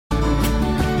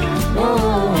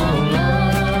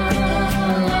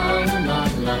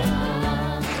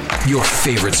Your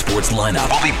favorite sports lineup.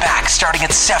 We'll be back starting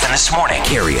at 7 this morning.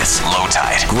 Karius, Low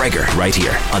Tide, Gregor, right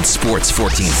here on Sports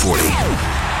 1440.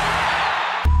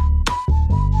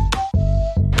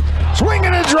 Swing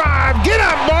and a drive. Get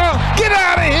up, ball. Get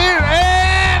out of here.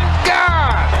 And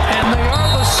gone. And they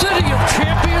are the city of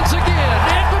champions again.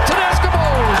 Edmonton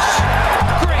Eskimos.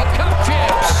 Great Cup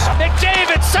champs.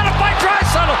 McDavid set up by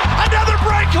Draisaitl. Another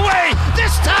breakaway.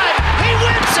 This time he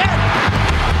wins it.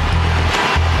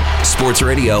 Sports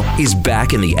Radio is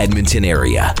back in the Edmonton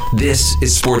area. This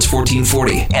is Sports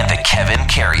 1440 and the Kevin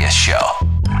Karius Show.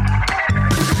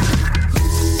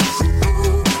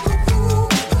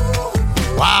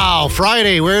 Wow,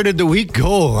 Friday, where did the week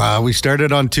go? We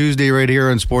started on Tuesday right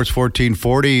here on Sports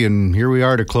 1440, and here we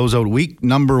are to close out week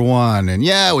number 1. And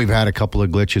yeah, we've had a couple of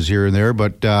glitches here and there,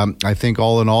 but I think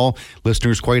all in all,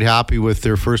 listeners quite happy with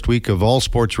their first week of all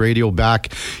sports radio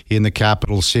back in the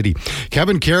capital city.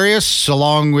 Kevin Karius,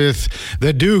 along with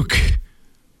the Duke,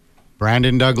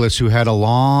 Brandon Douglas, who had a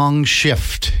long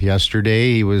shift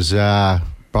yesterday. He was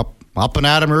up and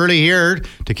at him early here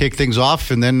to kick things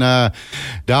off, and then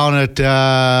down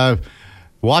at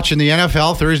watching the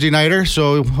NFL Thursday nighter.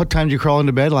 So what time did you crawl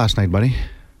into bed last night, buddy?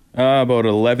 About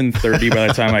 11:30 by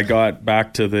the time I got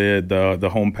back to the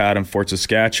home pad in Fort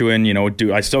Saskatchewan.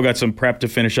 I still got some prep to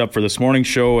finish up for this morning's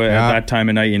show at that time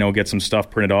of night. Get some stuff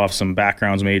printed off, some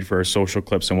backgrounds made for social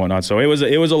clips and whatnot. So it was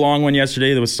a long one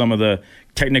yesterday. There was some of the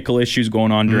technical issues going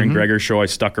on during Gregor's show. I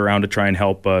stuck around to try and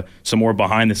help some more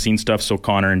behind the scenes stuff. So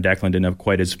Connor and Declan didn't have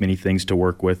quite as many things to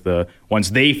work with once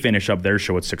they finish up their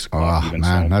show at 6 o'clock.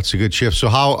 That's a good shift. So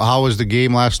how was the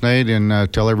game last night? And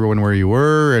tell everyone where you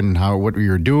were and what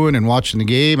you were doing and watching the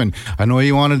game. And I know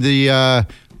you wanted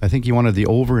I think you wanted the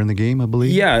over in the game, I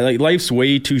believe. Yeah, life's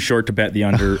way too short to bet the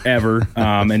under ever.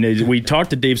 We talked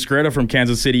to Dave Skretta from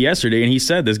Kansas City yesterday, and he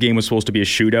said this game was supposed to be a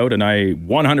shootout, and I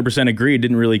 100% agree. It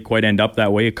didn't really quite end up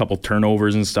that way, a couple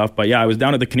turnovers and stuff. But yeah, I was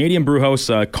down at the Canadian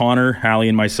Brewhouse. Connor, Hallie,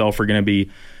 and myself are going to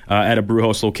be at a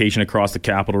brewhouse location across the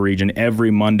capital region every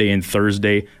Monday and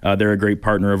Thursday. They're a great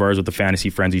partner of ours with the Fantasy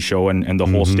Frenzy Show and the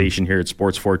whole station here at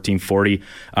Sports 1440.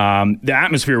 The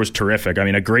atmosphere was terrific. I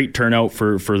mean, a great turnout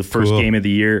for the first game of the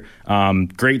year.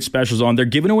 Great specials on. They're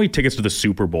giving away tickets to the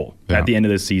Super Bowl at the end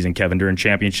of the season, Kevin, during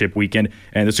championship weekend.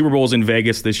 And the Super Bowl is in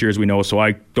Vegas this year, as we know, so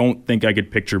I don't think I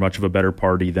could picture much of a better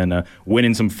party than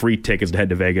winning some free tickets to head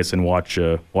to Vegas and watch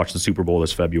the Super Bowl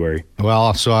this February.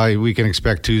 Well, so we can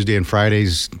expect Tuesday and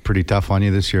Fridays pretty tough on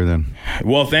you this year then.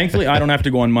 Well, thankfully, I don't have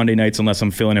to go on Monday nights unless I'm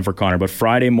filling in for Connor. But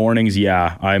Friday mornings,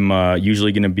 I'm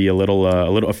usually going to be a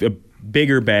little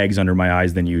bigger bags under my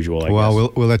eyes than usual, I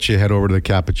guess. We'll let you head over to the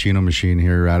cappuccino machine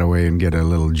here right away and get a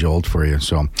little jolt for you.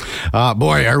 So,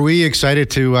 boy, are we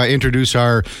excited to introduce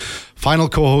our final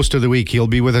co-host of the week. He'll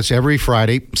be with us every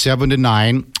Friday, 7 to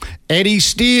 9. Eddie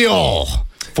Steele,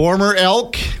 former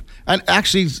Elk. And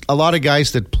actually, a lot of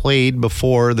guys that played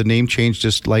before the name change,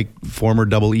 just like former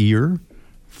Double Ear,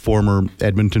 former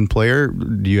Edmonton player.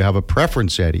 Do you have a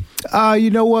preference, Eddie?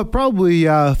 You know what? Probably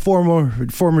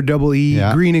former Double E,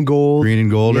 Green and Gold. Green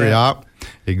and Golder, yeah.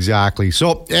 Exactly.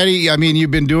 So, Eddie, I mean,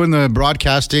 you've been doing the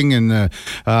broadcasting and the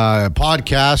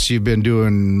podcasts. You've been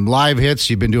doing live hits.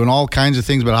 You've been doing all kinds of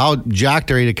things. But how jacked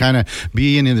are you to kind of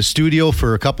be in the studio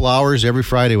for a couple hours every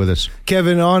Friday with us?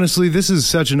 Kevin, honestly, this is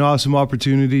such an awesome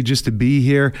opportunity just to be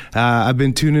here. I've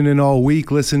been tuning in all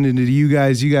week, listening to you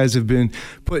guys. You guys have been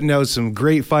putting out some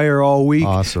great fire all week.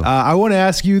 Awesome. I want to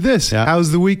ask you this. Yeah.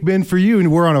 How's the week been for you?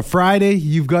 And we're on a Friday.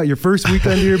 You've got your first week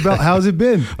under your belt. How's it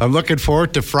been? I'm looking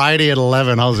forward to Friday at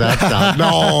 11. How's that sound?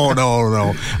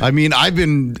 No. I mean, I've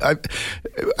been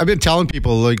telling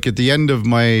people, like, at the end of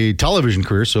my television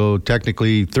career, so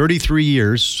technically 33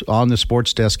 years on the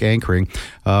sports desk anchoring,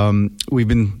 we've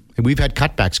had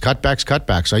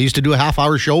cutbacks. I used to do a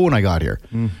half-hour show when I got here.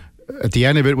 At the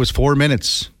end of it was 4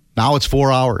 minutes. Now it's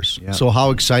 4 hours. Yeah. So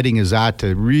how exciting is that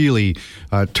to really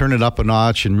turn it up a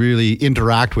notch and really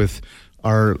interact with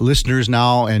our listeners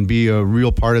now and be a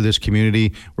real part of this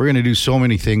community? We're going to do so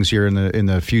many things here in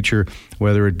the future,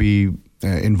 whether it be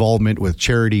involvement with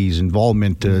charities,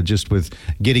 involvement just with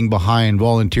getting behind,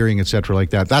 volunteering, etc., like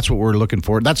that. That's what we're looking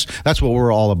for. That's what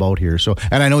we're all about here. So,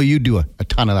 and I know you do a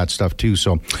ton of that stuff too.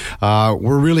 So,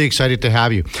 we're really excited to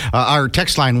have you. Our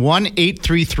text line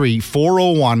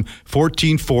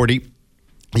 1-833-401-1440.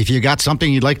 If you got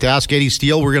something you'd like to ask Eddie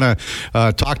Steele, we're going to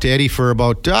talk to Eddie for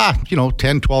about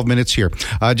 10, 12 minutes here.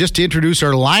 Just to introduce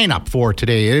our lineup for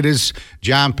today, it is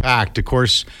jam-packed. Of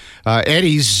course,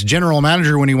 Eddie's general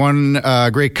manager when he won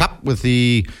a Grey Cup with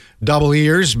the Double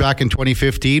Ears back in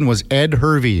 2015 was Ed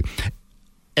Hervey.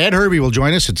 Ed Hervey will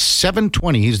join us at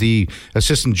 7:20. He's the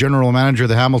assistant general manager of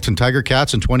the Hamilton Tiger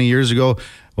Cats. And 20 years ago,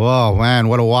 oh, man,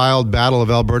 what a wild battle of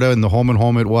Alberta and the home and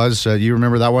home it was. You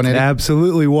remember that one, Eddie?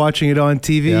 Absolutely. Watching it on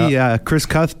TV. Chris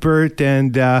Cuthbert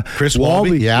and Chris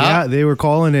Walby. Yeah, they were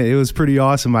calling it. It was pretty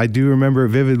awesome. I do remember it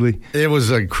vividly. It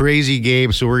was a crazy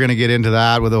game, so we're going to get into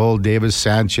that with the whole Davis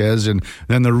Sanchez and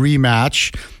then the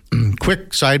rematch.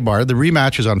 Quick sidebar, the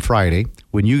rematch is on Friday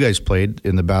when you guys played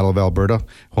in the Battle of Alberta,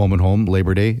 home and home,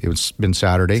 Labor Day. It's been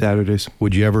Saturday. Saturdays.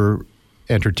 Would you ever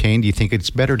entertain? Do you think it's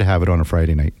better to have it on a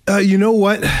Friday night? You know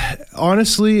what?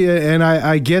 Honestly, and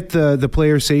I get the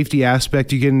player safety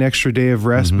aspect. You get an extra day of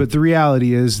rest, but the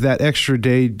reality is that extra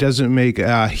day doesn't make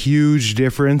a huge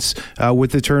difference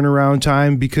with the turnaround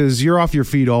time because you're off your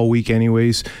feet all week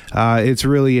anyways. It's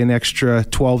really an extra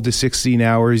 12 to 16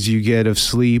 hours you get of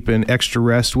sleep and extra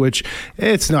rest, which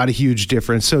it's not a huge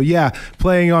difference. So yeah,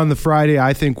 playing on the Friday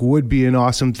I think would be an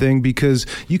awesome thing because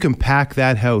you can pack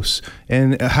that house.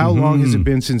 And how long has it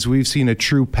been since we've seen a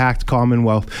true packed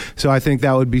Commonwealth? So I think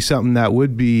that would be something that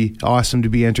would be awesome to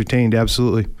be entertained.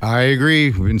 Absolutely. I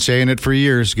agree. We've been saying it for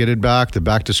years. Get it back, the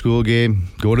back to school game.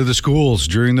 Go to the schools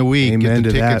during the week. Amen. Get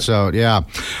the tickets out. Yeah.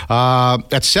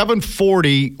 At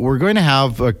 7:40, we're going to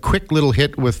have a quick little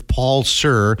hit with Paul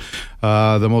Sir,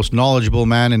 the most knowledgeable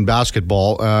man in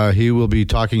basketball. He will be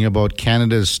talking about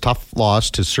Canada's tough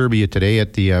loss to Serbia today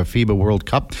at the FIBA World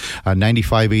Cup,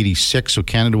 95-86. So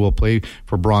Canada will play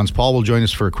for bronze. Paul will join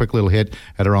us for a quick little hit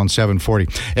at around 7:40.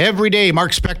 Every day,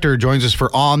 Mark Spector joins us for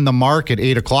On the Mark at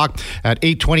 8 o'clock. At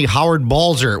 8:20, Howard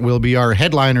Balzer will be our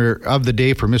headliner of the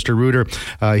day for Mr. Reuter.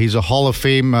 He's a Hall of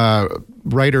Fame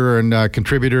writer and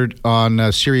contributor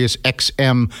on Sirius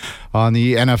XM on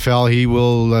the NFL. He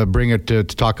will bring it to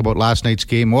talk about last night's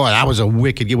game. Oh, that was a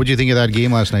wicked game. What did you think of that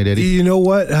game last night, Eddie? You know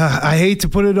what? I hate to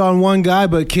put it on one guy,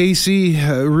 but KC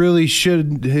really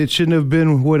shouldn't have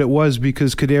been what it was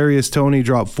because Karius Toney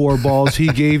dropped 4 balls. He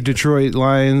gave the Detroit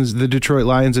Lions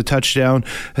a touchdown.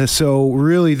 So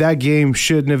really that game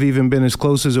shouldn't have even been as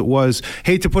close as it was.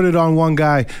 Hate to put it on one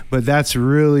guy, but that's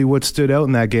really what stood out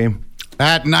in that game.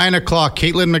 At 9 o'clock,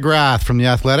 Caitlin McGrath from The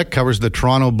Athletic covers the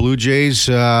Toronto Blue Jays.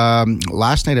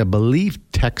 Last night, I believe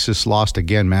Texas lost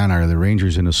again. Man, are the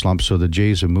Rangers in a slump, so the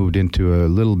Jays have moved into a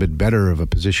little bit better of a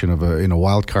position in a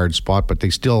wild card spot, but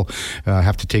they still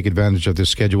have to take advantage of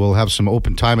this schedule. We'll have some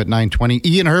open time at 9:20.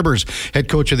 Ian Herbers, head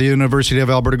coach of the University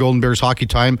of Alberta Golden Bears hockey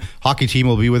team,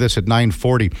 will be with us at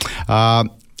 9:40.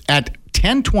 At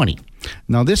 10:20,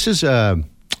 now this is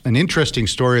an interesting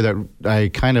story that I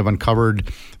kind of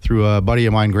uncovered through a buddy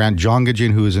of mine, Grant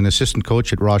Jongajan, who is an assistant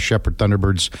coach at Ross Shepherd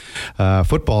Thunderbirds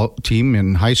football team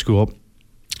in high school.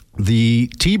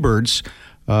 The T-Birds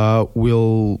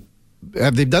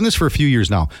they've done this for a few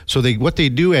years now. So what they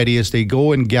do, Eddie, is they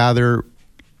go and gather,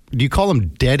 do you call them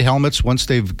dead helmets once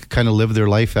they've kind of lived their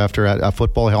life after a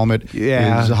football helmet?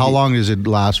 Yeah. How long does it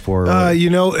last for?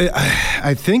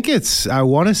 I think I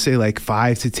want to say like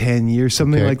 5 to 10 years,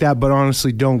 something like that, but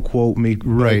honestly, don't quote me.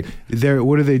 Right.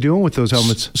 What are they doing with those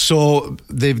helmets? So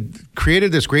they've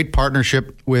created this great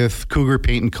partnership with Cougar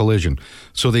Paint and Collision.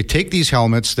 So they take these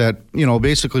helmets that,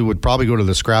 basically would probably go to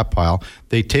the scrap pile.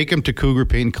 They take them to Cougar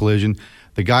Paint and Collision.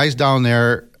 The guys down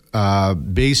there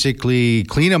basically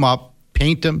clean them up,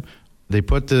 paint them, they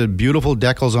put the beautiful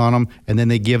decals on them, and then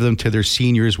they give them to their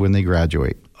seniors when they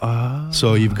graduate.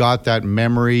 So you've got that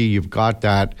memory, you've got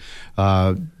that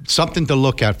something to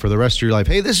look at for the rest of your life.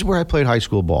 Hey, this is where I played high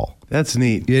school ball. That's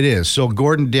neat. It is. So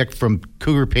Gordon Dick from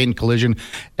Cougar Paint and Collision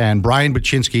and Brian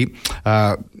Baczynski,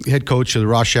 head coach of the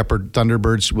Ross Shepherd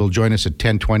Thunderbirds, will join us at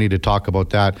 10:20 to talk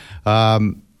about that. I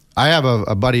have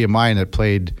a buddy of mine that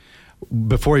played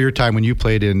before your time when you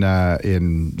played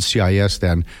in CIS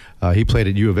then. He played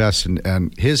at U of S,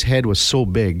 and his head was so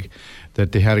big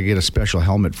that they had to get a special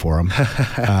helmet for him.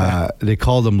 They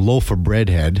called him Loaf of Bread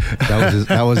Head.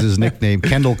 That was his nickname.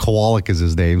 Kendall Kowalik is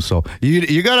his name. So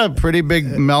you got a pretty big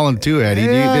melon too, Eddie.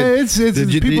 Yeah,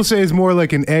 people say it's more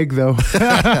like an egg, though.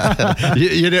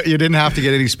 you didn't have to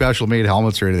get any special made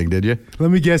helmets or anything, did you? Let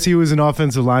me guess, he was an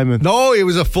offensive lineman. No, he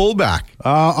was a fullback.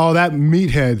 That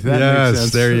meathead. That makes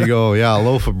sense. There you go. Yeah,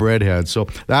 Loaf of Bread Head. So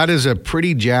that is a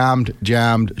pretty jammed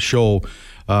show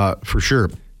for sure.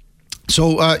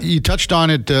 So you touched on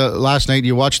it last night.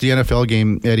 You watched the NFL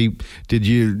game, Eddie.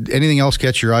 Did anything else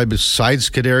catch your eye besides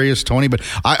Karius Toney? But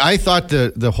I thought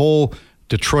the whole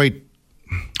Detroit,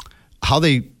 how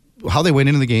they went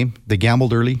into the game, they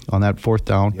gambled early on that 4th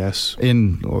down. Yes.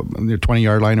 In their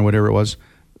 20-yard line or whatever it was.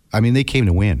 I mean, they came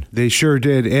to win. They sure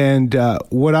did. And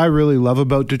what I really love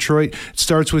about Detroit, it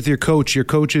starts with your coach. Your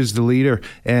coach is the leader.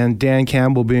 And Dan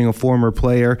Campbell being a former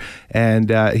player, and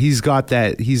he's got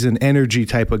that. He's an energy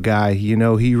type of guy. You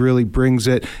know, he really brings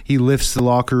it. He lifts the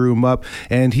locker room up.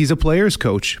 And he's a player's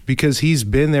coach because he's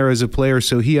been there as a player.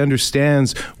 So he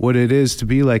understands what it is to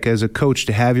be like as a coach,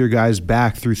 to have your guys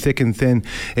back through thick and thin.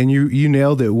 And you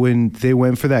nailed it when they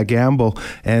went for that gamble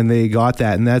and they got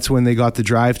that. And that's when they got the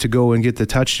drive to go and get the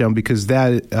touchdown, because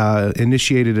that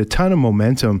initiated a ton of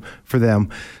momentum for them.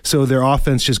 So their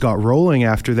offense just got rolling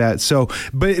after that. So,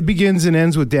 but it begins and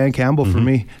ends with Dan Campbell for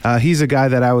me. He's a guy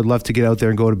that I would love to get out there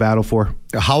and go to battle for.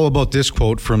 How about this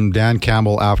quote from Dan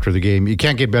Campbell after the game? You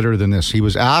can't get better than this. He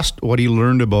was asked what he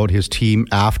learned about his team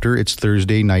after its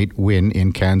Thursday night win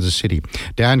in Kansas City.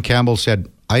 Dan Campbell said,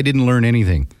 "I didn't learn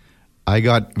anything. I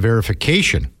got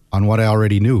verification on what I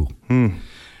already knew."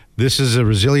 This is a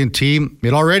resilient team.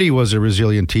 It already was a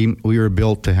resilient team. We were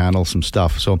built to handle some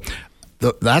stuff. So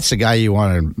that's the guy you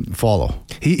want to follow.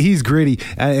 He's gritty.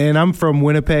 And I'm from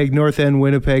Winnipeg, North End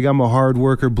Winnipeg. I'm a hard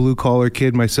worker, blue-collar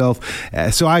kid myself.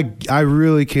 So I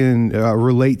really can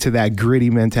relate to that gritty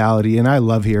mentality, and I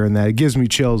love hearing that. It gives me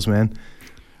chills, man.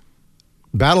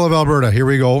 Battle of Alberta, here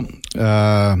we go.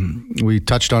 We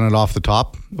touched on it off the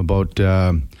top about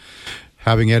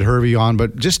having Ed Hervey on,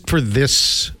 but just for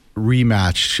this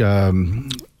rematch,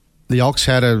 the Elks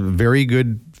had a very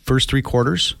good first three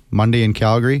quarters Monday in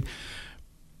Calgary.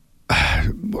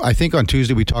 I think on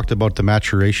Tuesday we talked about the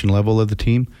maturation level of the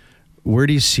team. Where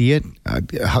do you see it?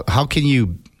 How can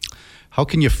you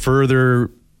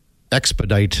further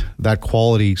expedite that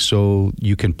quality so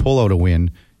you can pull out a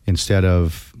win instead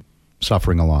of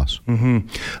suffering a loss?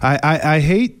 I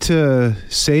hate to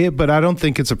say it, but I don't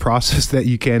think it's a process that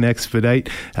you can expedite.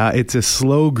 It's a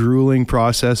slow, grueling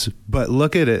process, but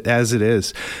look at it as it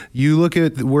is. You look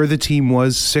at where the team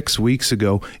was 6 weeks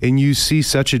ago, and you see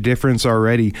such a difference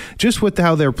already, just with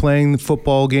how they're playing the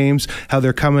football games, how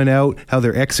they're coming out, how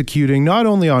they're executing, not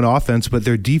only on offense, but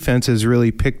their defense has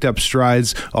really picked up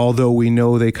strides, although we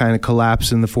know they kind of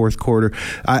collapse in the fourth quarter.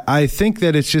 I think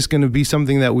that it's just going to be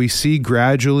something that we see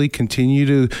gradually continue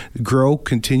to grow,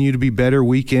 continue to be better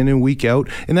week in and week out,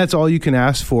 and that's all you can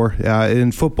ask for.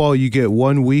 In football, you get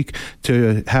 1 week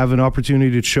to have an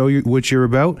opportunity to show you what you're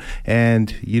about,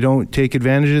 and you don't take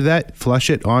advantage of that,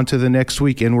 flush it onto the next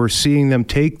week, and we're seeing them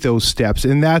take those steps,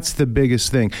 and that's the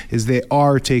biggest thing, is they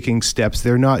are taking steps.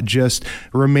 They're not just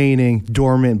remaining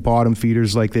dormant bottom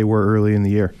feeders like they were early in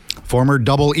the year. Former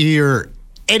double ear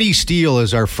Eddie Steele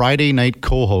is our Friday night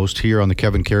co-host here on the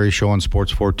Kevin Karius Show on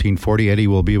Sports 1440. Eddie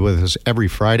will be with us every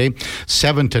Friday,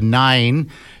 7 to 9.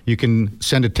 You can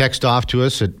send a text off to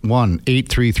us at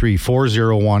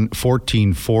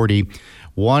 1-833-401-1440.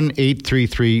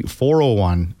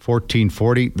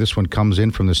 1-833-401-1440. This one comes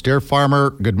in from the Stair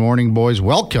Farmer. Good morning, boys.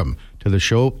 Welcome to the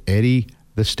show. Eddie,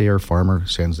 the Stair Farmer,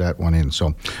 sends that one in. So,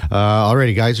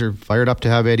 alrighty, guys are fired up to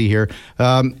have Eddie here.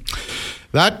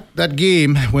 That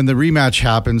game, when the rematch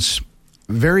happens,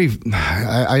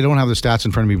 I don't have the stats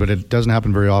in front of me, but it doesn't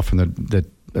happen very often that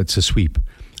it's a sweep.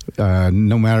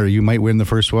 No matter, you might win the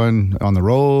first one on the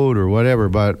road or whatever,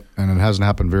 and it hasn't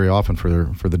happened very often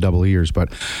for the double ears.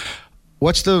 But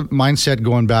what's the mindset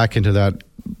going back into that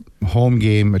home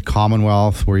game at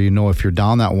Commonwealth, where you know if you're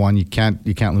down that one, you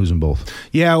can't lose them both?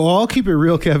 Yeah, well, I'll keep it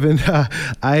real, Kevin.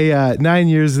 I 9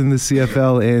 years in the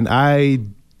CFL, and I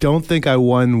don't think I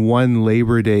won one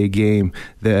Labor Day game,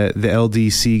 the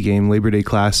LDC game, Labor Day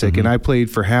Classic, and I played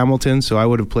for Hamilton, so I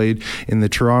would have played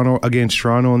against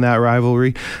Toronto in that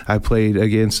rivalry. I played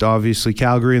against, obviously,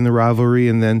 Calgary in the rivalry,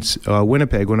 and then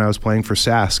Winnipeg when I was playing for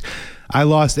Sask. I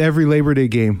lost every Labor Day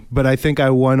game, but I think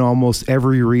I won almost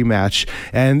every rematch.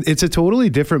 And it's a totally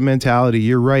different mentality.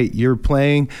 You're right. You're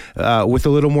playing with a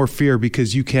little more fear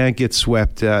because you can't get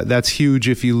swept. That's huge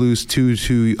if you lose to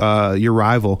your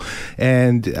rival.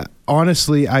 And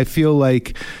honestly, I feel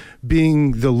like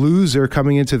being the loser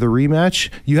coming into the rematch,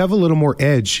 you have a little more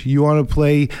edge. You want to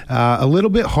play a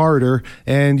little bit harder,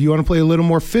 and you want to play a little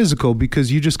more physical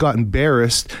because you just got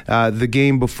embarrassed the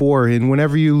game before. And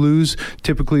whenever you lose,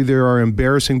 typically there are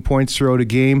embarrassing points throughout a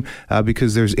game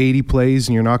because there's 80 plays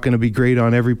and you're not going to be great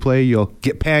on every play. You'll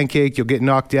get pancaked, you'll get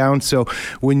knocked down. So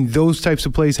when those types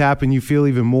of plays happen, you feel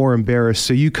even more embarrassed.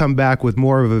 So you come back with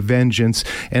more of a vengeance.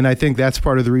 And I think that's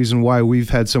part of the reason why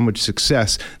we've had so much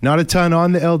success. Not a ton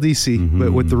on the LDC BC,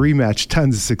 but with the rematch,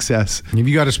 tons of success. Have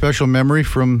you got a special memory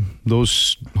from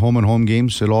those home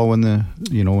games at all when the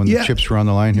chips were on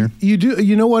the line here? You do.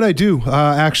 You know what I do?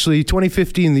 Actually,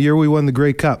 2015, the year we won the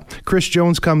Grey Cup, Chris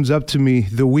Jones comes up to me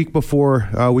the week before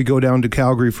we go down to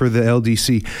Calgary for the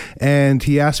LDC, and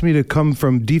he asked me to come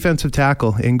from defensive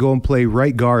tackle and go and play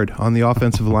right guard on the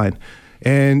offensive line.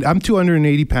 And I'm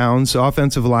 280 pounds.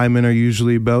 Offensive linemen are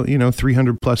usually about,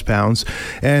 300 plus pounds.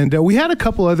 And we had a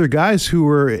couple other guys who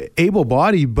were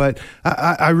able-bodied, but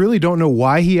I really don't know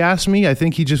why he asked me. I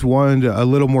think he just wanted a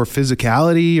little more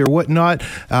physicality or whatnot.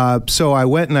 So I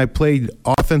went and I played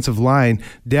offensive line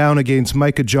down against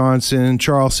Micah Johnson,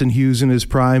 Charleston Hughes in his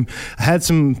prime. I had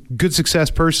some good success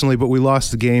personally, but we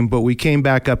lost the game. But we came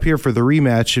back up here for the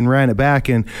rematch and ran it back,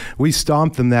 and we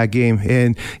stomped them that game.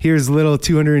 And here's little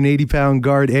 280-pound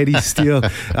guard Eddie Steele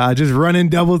just running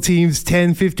double teams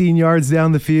 10, 15 yards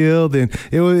down the field, and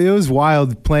it was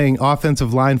wild playing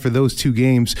offensive line for those two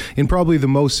games in probably the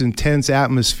most intense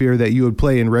atmosphere that you would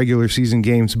play in regular season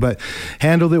games, but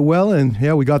handled it well, and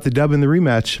we got the dub in the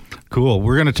rematch. Cool.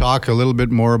 We're going to talk a little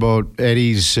bit more about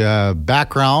Eddie's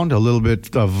background, a little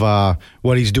bit of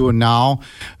what he's doing now.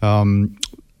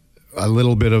 A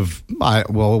little bit of, it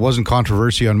wasn't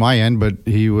controversy on my end, but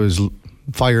he was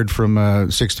fired from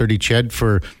 630 Ched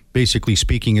for basically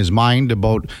speaking his mind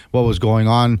about what was going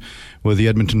on with the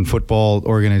Edmonton football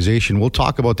organization. We'll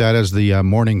talk about that as the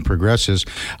morning progresses.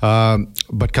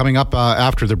 But coming up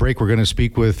after the break, we're going to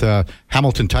speak with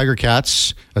Hamilton Tiger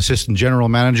Cats Assistant General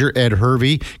Manager Ed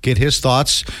Hervey, get his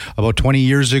thoughts about 20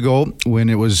 years ago when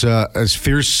it was as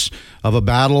fierce of a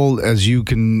battle as you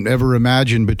can ever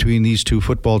imagine between these two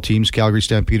football teams, Calgary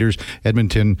Stampeders,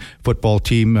 Edmonton football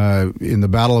team in the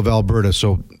Battle of Alberta.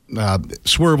 So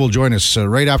Swerve will join us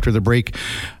right after the break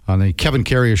on the Kevin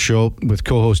Karius Show with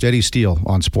co-host Eddie Steele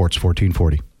on Sports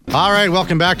 1440. All right,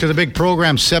 welcome back to the big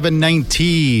program.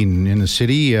 7:19 in the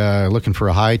city. Looking for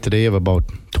a high today of about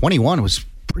 21. It was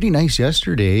pretty nice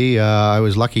yesterday. I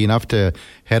was lucky enough to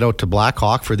head out to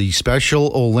Blackhawk for the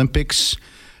Special Olympics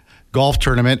golf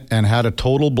tournament and had a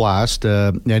total blast.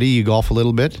 Eddie, you golf a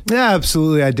little bit? Yeah,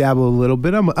 absolutely. I dabble a little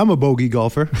bit. I'm a bogey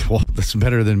golfer. Well, that's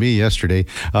better than me yesterday.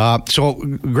 So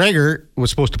Gregor was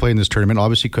supposed to play in this tournament.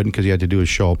 Obviously couldn't because he had to do his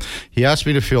show. He asked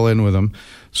me to fill in with him.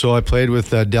 So I played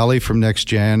with Deli from Next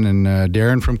Gen and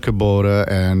Darren from Kubota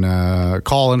and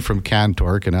Colin from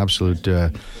Cantork, an absolute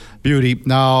beauty.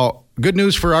 Now, good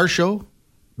news for our show,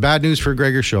 bad news for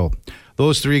Gregor's show.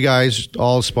 Those three guys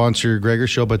all sponsor Gregor's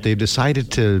show, but they've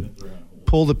decided to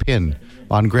pull the pin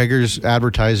on Gregor's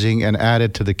advertising and add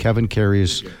it to the Kevin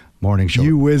Karius morning show.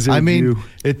 You wizard,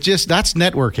 that's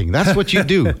networking. That's what you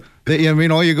do.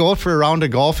 You go out for a round of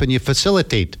golf and you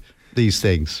facilitate these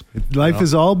things. Life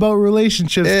is all about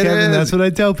relationships, Kevin. That's what I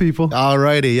tell people. All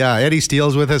righty, yeah. Eddie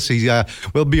Steele's with us. He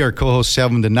will be our co-host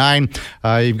 7 to 9.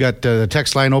 You've got the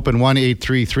text line open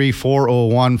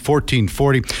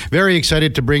 1-833-401-1440. Very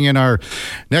excited to bring in our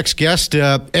next guest,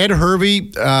 Ed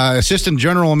Hervey, Assistant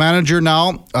General Manager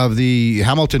now of the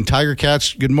Hamilton Tiger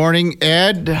Cats. Good morning,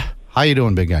 Ed. How you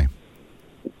doing, big guy?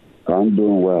 I'm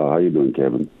doing well. How you doing,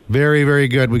 Kevin? Very, very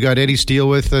good. We got Eddie Steele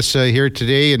with us here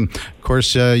today. And, of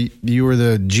course, you were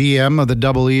the GM of the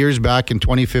Double Ears back in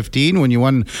 2015 when you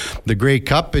won the Grey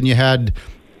Cup, and you had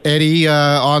Eddie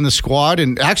on the squad.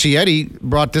 And actually, Eddie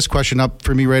brought this question up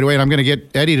for me right away, and I'm going to get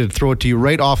Eddie to throw it to you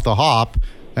right off the hop.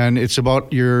 And it's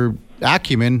about your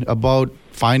acumen about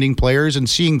finding players and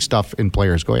seeing stuff in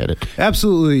players. Go ahead, Ed.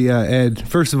 Absolutely, Ed.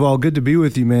 First of all, good to be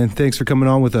with you, man. Thanks for coming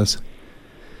on with us.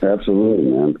 Absolutely,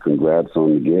 man. Congrats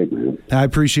on the gig, man. I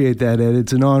appreciate that, Ed.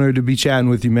 It's an honor to be chatting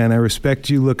with you, man. I respect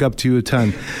you, look up to you a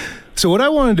ton. So what I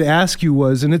wanted to ask you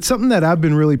was, and it's something that I've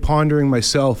been really pondering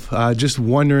myself, just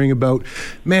wondering about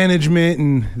management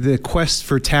and the quest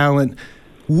for talent.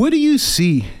 What do you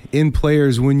see in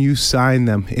players when you sign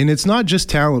them? And it's not just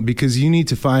talent, because you need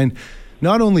to find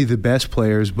not only the best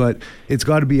players, but it's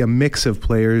got to be a mix of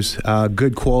players,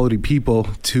 good quality people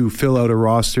to fill out a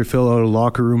roster, fill out a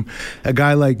locker room. A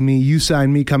guy like me, you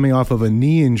signed me coming off of a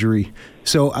knee injury.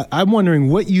 So I'm wondering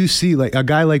what you see, like a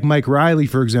guy like Mike Riley,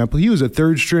 for example. He was a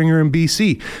third stringer in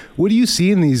BC. What do you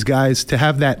see in these guys to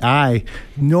have that eye,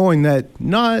 knowing that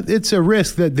it's a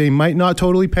risk that they might not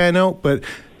totally pan out, but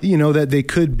that they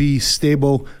could be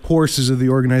stable horses of the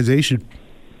organization?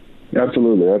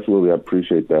 Absolutely. I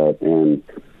appreciate that. And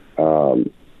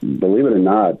believe it or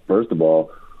not, first of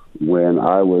all, when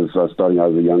I was starting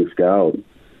out as a young scout,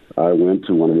 I went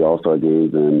to one of the All-Star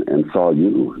games and saw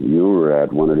you. You were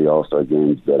at one of the All-Star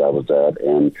games that I was at.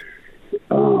 And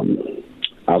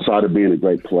outside of being a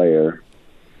great player,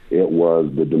 it was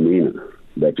the demeanor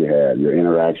that you had, your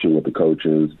interaction with the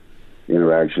coaches,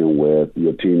 interaction with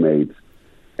your teammates.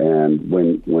 And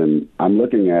when I'm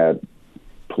looking at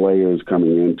players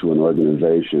coming into an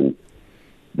organization,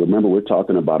 remember, we're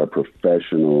talking about a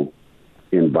professional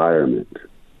environment,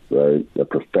 right? A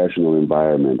professional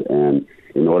environment. And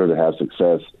in order to have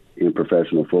success in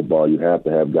professional football, you have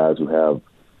to have guys who have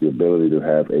the ability to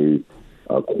have a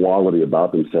quality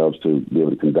about themselves to be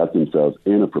able to conduct themselves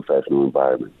in a professional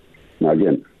environment. Now,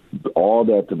 again, all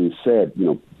that to be said,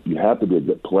 you have to be a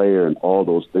good player and all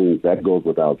those things. That goes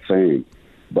without saying.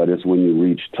 But it's when you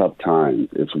reach tough times.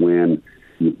 It's when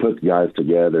you put guys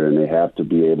together and they have to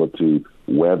be able to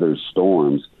weather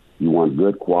storms. You want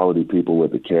good quality people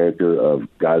with the character of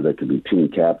guys that can be team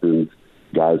captains,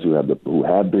 guys who have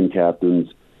been captains,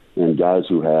 and guys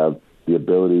who have the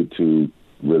ability to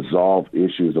resolve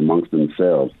issues amongst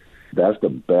themselves. That's the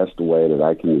best way that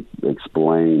I can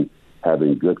explain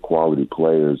having good quality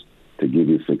players to give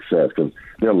you success, because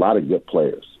there are a lot of good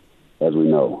players, as we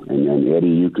know. And Eddie,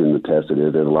 you can attest to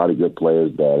this. There's a lot of good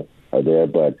players that are there,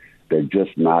 but they're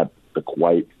just not the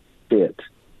quite fit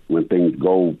when things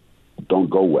don't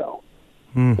go well.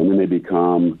 And then they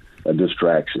become a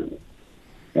distraction.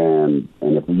 And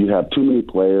if you have too many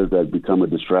players that become a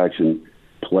distraction,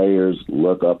 players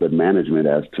look up at management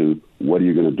as to what are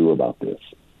you going to do about this.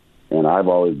 And I've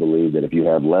always believed that if you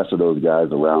have less of those guys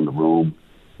around the room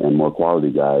and more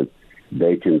quality guys,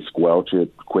 they can squelch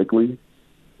it quickly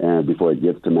and before it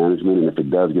gets to management. And if it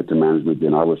does get to management,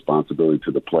 then our responsibility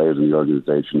to the players in the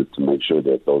organization is to make sure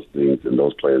that those things and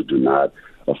those players do not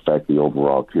affect the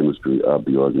overall chemistry of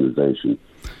the organization.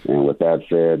 And with that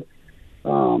said,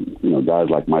 guys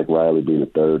like Mike Riley being a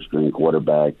third-string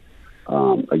quarterback,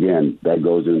 again, that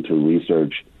goes into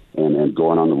research and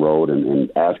going on the road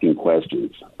and asking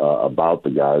questions about the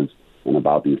guys and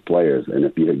about these players. And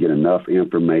if you get enough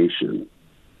information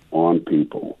on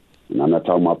people, and I'm not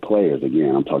talking about players,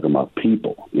 again, I'm talking about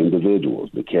people, individuals,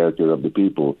 the character of the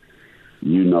people,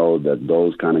 you know that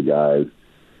those kind of guys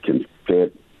can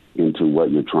fit into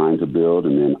what you're trying to build,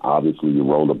 and then obviously you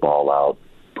roll the ball out,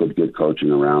 put good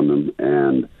coaching around them,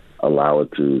 and allow it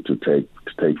to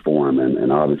take form.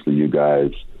 And obviously you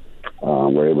guys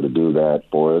were able to do that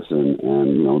for us, and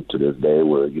to this day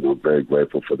we're very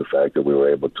grateful for the fact that we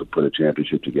were able to put a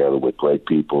championship together with great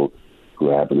people who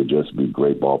happen to just be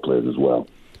great ball players as well.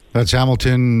 That's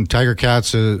Hamilton Tiger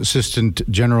Cats Assistant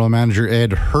General Manager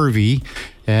Ed Hervey.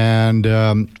 And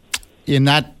in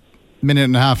that minute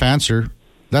and a half answer,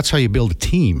 that's how you build a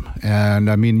team. And,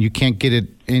 I mean, you can't get it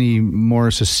any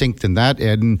more succinct than that,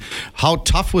 Ed. And how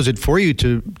tough was it for you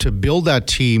to build that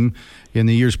team in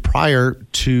the years prior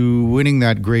to winning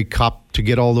that Grey Cup, to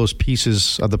get all those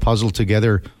pieces of the puzzle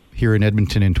together here in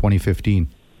Edmonton in 2015?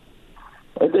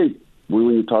 I think when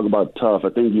you talk about tough, I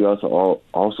think you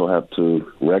also have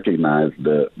to recognize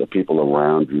the people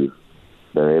around you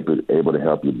that are able to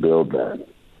help you build that.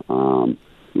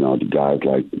 The guys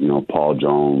like, Paul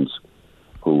Jones,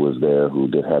 who was there, who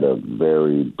had a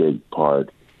very big part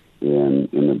in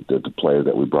the players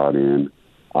that we brought in.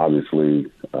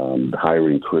 Obviously,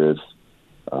 hiring Chris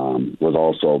was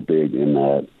also big in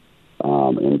that.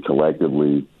 And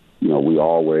collectively, we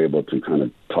all were able to kind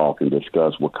of talk and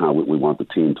discuss what we want the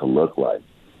team to look like.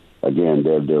 Again,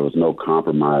 there was no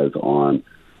compromise on,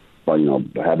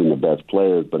 having the best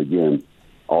players, but again,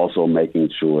 also making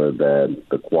sure that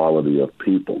the quality of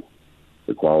people,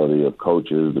 the quality of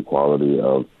coaches, the quality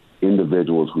of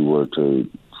individuals who were to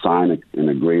sign an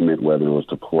agreement, whether it was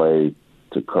to play,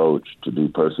 to coach, to do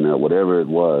personnel, whatever it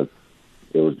was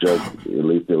just, at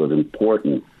least it was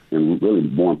important, and really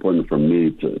more important for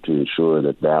me to ensure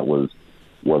that was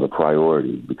a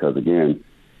priority. Because, again,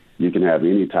 you can have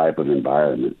any type of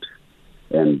environment,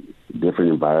 and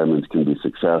different environments can be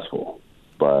successful.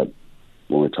 But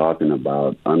when we're talking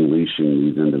about unleashing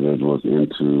these individuals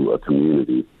into a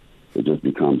community, it just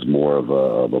becomes more of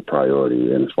a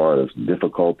priority. And as far as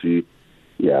difficulty,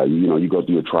 you go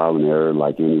through a trial and error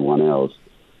like anyone else.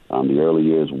 The early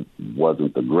years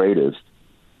wasn't the greatest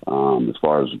as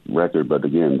far as record, but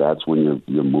again, that's when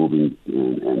you're moving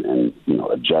and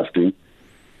adjusting.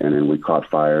 And then we caught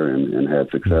fire and had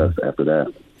success after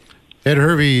that. Ed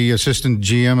Hervey, Assistant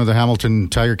GM of the Hamilton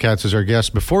Tiger Cats, is our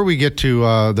guest. Before we get to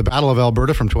the Battle of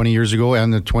Alberta from 20 years ago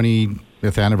and the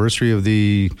 20th anniversary of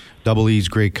the Double E's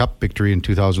Grey Cup victory in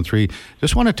 2003,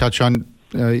 just want to touch on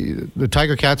the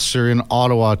Tiger Cats are in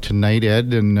Ottawa tonight,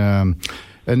 Ed, and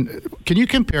can you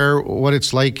compare what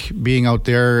it's like being out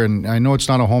there? And I know it's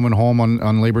not a home and home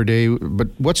on Labor Day, but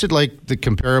what's it like, the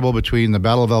comparable between the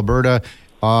Battle of Alberta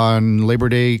on Labor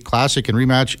Day Classic and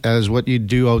rematch as what you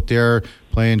do out there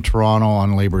playing Toronto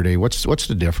on Labor Day? What's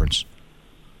the difference?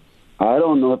 I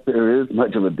don't know if there is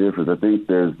much of a difference. I think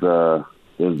there's a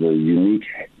unique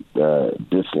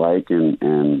dislike,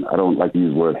 and I don't like to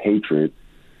use the word hatred,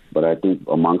 but I think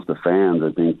amongst the fans,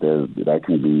 I think that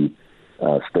can be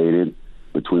stated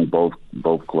between both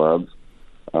clubs.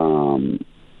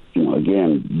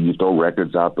 Again, you throw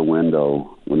records out the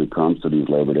window when it comes to these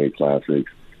Labor Day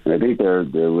Classics, and I think they're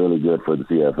really good for the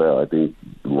CFL. I think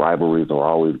rivalries are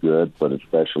always good, but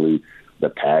especially the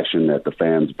passion that the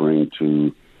fans bring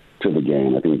to the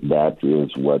game. I think that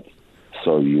is what's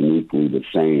so uniquely the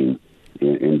same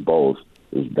in both,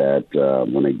 is that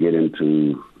when they get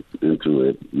into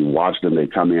it, you watch them, they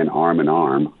come in arm in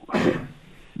arm,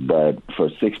 but for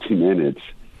 60 minutes,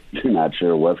 you're not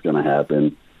sure what's going to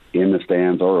happen in the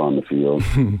stands or on the field.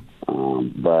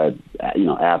 But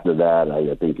after that,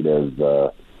 I think there's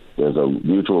a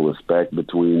mutual respect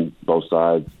between both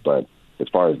sides. But as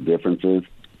far as differences,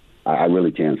 I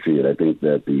really can't see it. I think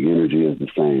that the energy is the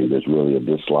same. There's really a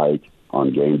dislike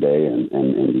on game day,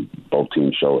 and both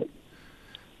teams show it.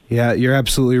 Yeah, you're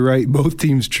absolutely right. Both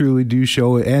teams truly do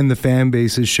show it, and the fan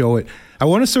bases show it. I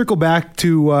want to circle back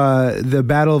to the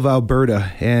Battle of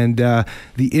Alberta and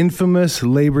the infamous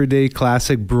Labor Day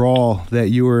Classic brawl that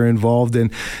you were involved in.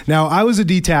 Now, I was a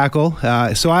D-tackle,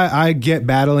 so I get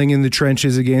battling in the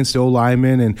trenches against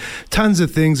O-linemen, and tons of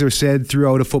things are said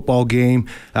throughout a football game.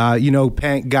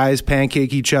 Guys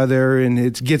pancake each other, and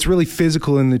it gets really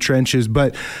physical in the trenches.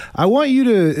 But I want you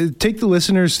to take the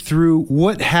listeners through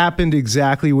what happened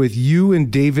exactly with you and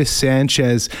Davis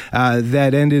Sanchez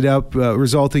that ended up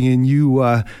resulting in you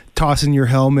tossing your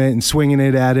helmet and swinging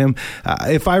it at him.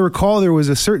 If I recall, there was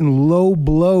a certain low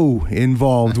blow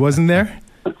involved, wasn't there?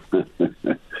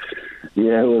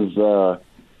 Yeah, it was.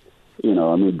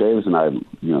 Davis and I,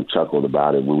 chuckled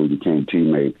about it when we became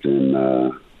teammates in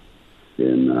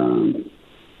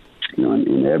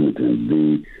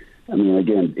Edmonton.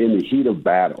 Again, in the heat of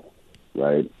battle,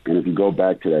 right? And if you go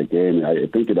back to that game, I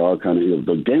think it all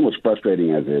the game was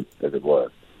frustrating as it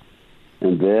was,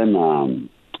 and then.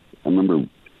 I remember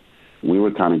we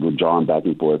were kind of jawing back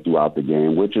and forth throughout the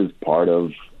game, which is part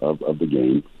of the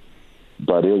game.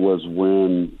 But it was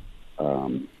when I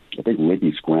think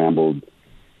Ricky scrambled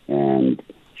and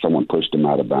someone pushed him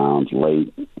out of bounds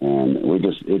late, and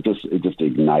it just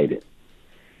ignited.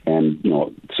 And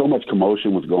so much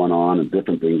commotion was going on, and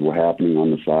different things were happening on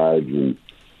the sides and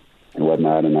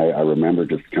whatnot. And I remember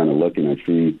just kind of looking and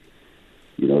see,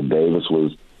 Davis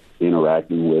was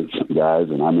interacting with some guys,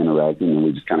 and I'm interacting, and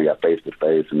we just kind of got face to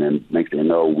face. And then next thing you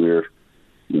know, we're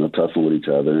tussling with each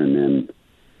other. And then,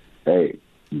 hey,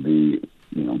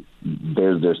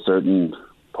 there's certain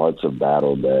parts of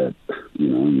battle that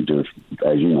you just,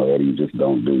 as you know, Eddie, you just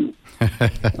don't do.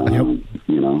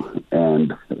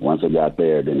 And once it got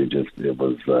there, then it just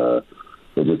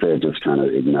kind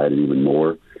of ignited even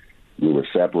more. We were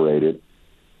separated,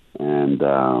 and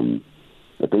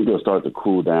I think it'll start to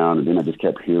cool down, and then I just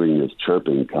kept hearing this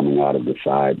chirping coming out of the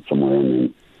side somewhere, and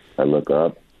then I look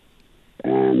up,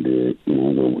 and we're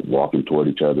walking toward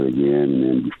each other again, and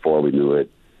then before we knew it,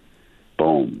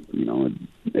 boom,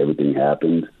 everything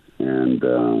happened, and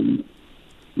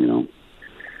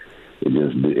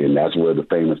and that's where the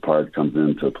famous part comes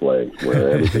into play,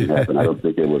 where everything happened. I don't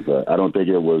think it was.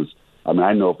 I mean,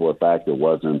 I know for a fact it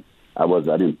wasn't. I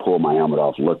didn't pull my helmet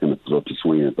off looking to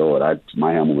swing and throw it.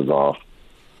 My helmet was off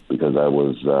because I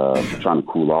was trying to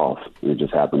cool off, and it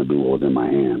just happened to be what was in my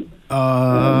hand.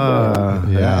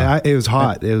 It was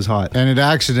hot. It was hot. And it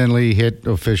accidentally hit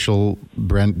official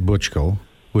Brent Butchko,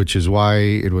 which is why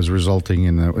it was resulting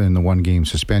in the one-game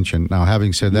suspension. Now,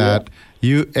 having said that,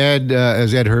 you, Ed,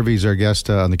 as Ed Hervey's our guest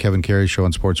on the Kevin Karius Show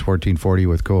on Sports 1440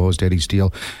 with co-host Eddie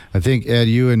Steele. I think, Ed,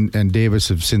 you and Davis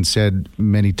have since said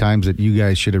many times that you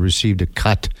guys should have received a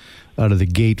cut out of the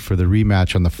gate for the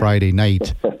rematch on the Friday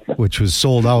night, which was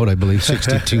sold out, I believe,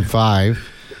 62-5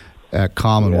 at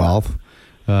Commonwealth.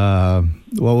 What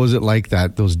was it like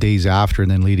those days after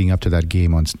and then leading up to that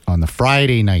game on the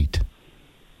Friday night?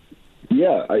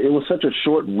 Yeah, it was such a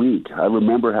short week. I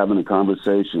remember having a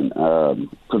conversation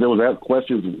because there was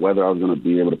questions whether I was going to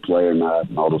be able to play or not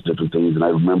and all those different things. And I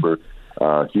remember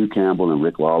Hugh Campbell and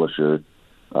Rick Lawlisher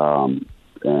and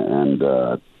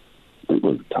I think it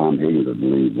was Tom Higgins, I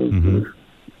believe, was the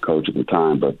coach at the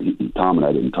time. But Tom and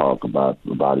I didn't talk about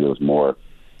it. It was more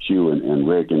Hugh and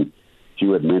Rick. And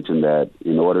Hugh had mentioned that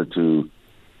in order to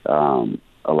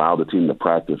allow the team to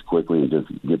practice quickly and just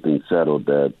get things settled,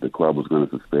 that the club was going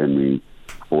to suspend me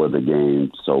for the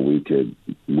game so we could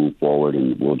move forward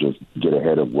and we'll just get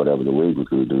ahead of whatever the league was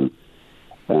going to do.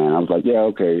 And I was like, yeah,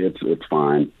 okay, it's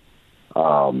fine.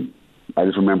 I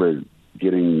just remember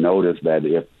getting notice that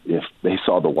if they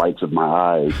saw the whites of my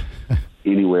eyes,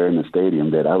 anywhere in the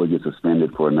stadium that I would get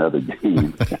suspended for another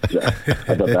game.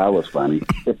 I thought that was funny.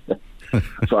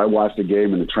 So I watched the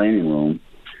game in the training room,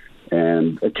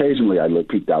 and occasionally I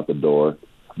peeked out the door.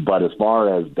 But as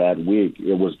far as that week,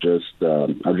 it was just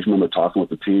I just remember talking with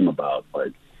the team about,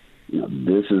 like,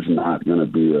 this is not going to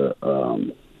be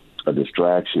a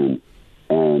distraction,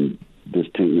 and this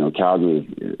team, Calgary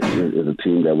is a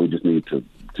team that we just need to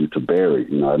bury.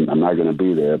 I'm not going to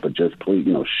be there, but just please,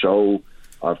 show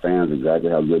our fans exactly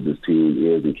how good this team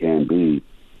is and can be,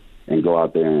 and go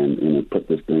out there and put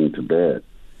this thing to bed.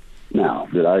 Now,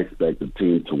 did I expect the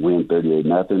team to win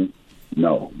 38-0?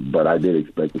 No, but I did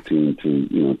expect the team to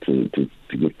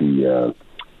get the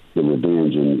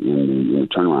revenge in the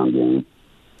turnaround game.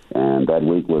 And that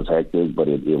week was hectic, but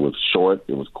it was short,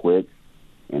 it was quick.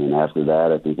 And then after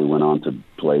that, I think we went on to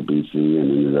play BC and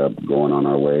ended up going on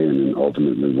our way and then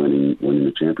ultimately winning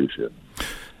the championship.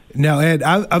 Now, Ed,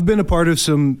 I've been a part of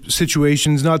some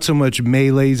situations, not so much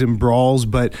melees and brawls,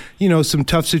 but, some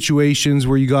tough situations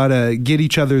where you got to get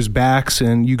each other's backs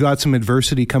and you got some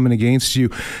adversity coming against you.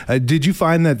 Did you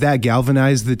find that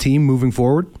galvanized the team moving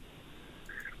forward?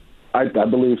 I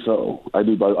believe so. I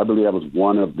believe that was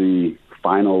one of the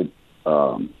final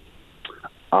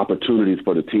opportunities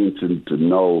for the team to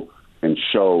know and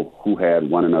show who had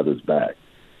one another's back.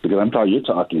 Because you're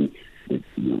talking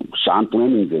Sean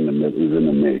Fleming's is in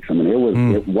the mix. I mean,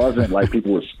 it wasn't like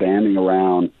people were standing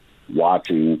around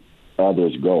watching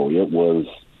others go. It was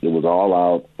all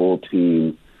out, full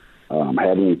team,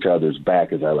 having each other's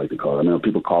back, as I like to call it. I mean,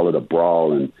 people call it a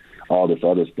brawl and all this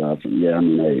other stuff. And yeah, I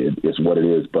mean, hey, it's what it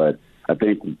is. But I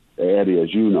think, Eddie,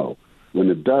 as you know, when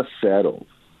the dust settles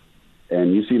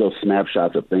and you see those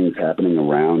snapshots of things happening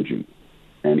around you,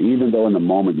 and even though in the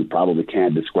moment you probably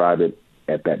can't describe it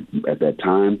at that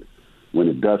time, when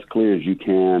the dust clears, you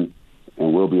can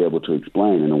and will be able to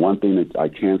explain. And the one thing that I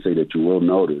can say that you will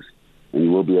notice and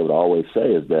you will be able to always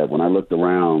say is that when I looked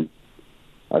around,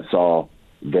 I saw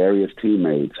various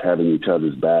teammates having each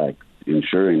other's back,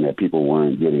 ensuring that people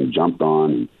weren't getting jumped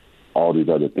on and all these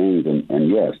other things. And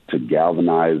yes, to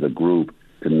galvanize a group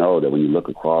to know that when you look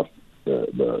across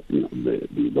the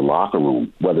locker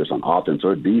room, whether it's on offense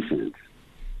or defense,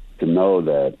 to know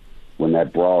that when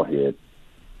that brawl hit,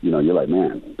 you're like,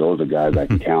 man, those are guys I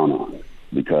can count on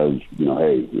because,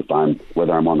 hey,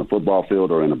 whether I'm on the football field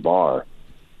or in a bar,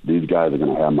 these guys are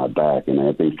going to have my back. And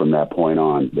I think from that point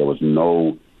on, there was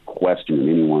no question in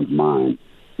anyone's mind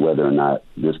whether or not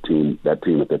that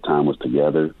team at that time was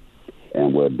together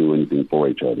and would do anything for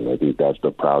each other. I think that's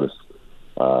the proudest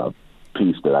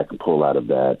piece that I can pull out of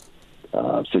that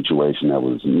situation that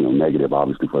was, negative,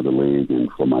 obviously, for the league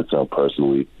and for myself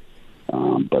personally.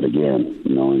 But again,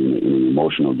 in an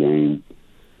emotional game,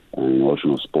 an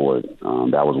emotional sport,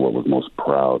 that was what was most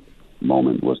proud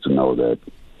moment, was to know that,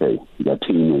 hey, you got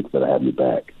teammates that have your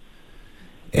back.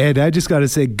 Ed, I just got to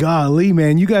say, golly,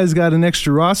 man, you guys got an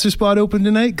extra roster spot open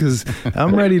tonight? Because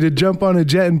I'm ready to jump on a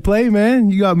jet and play, man.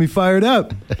 You got me fired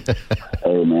up.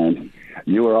 Hey, man,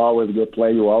 you were always a good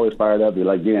player. You were always fired up. You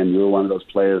were one of those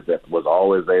players that was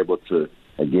always able to,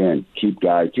 again, keep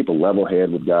a level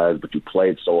head with guys, but you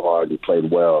played so hard, you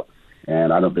played well,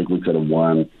 and I don't think we could have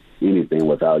won anything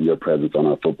without your presence on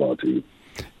our football team.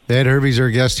 Ed Hervey's our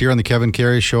guest here on the Kevin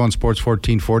Karius Show on Sports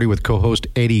 1440 with co-host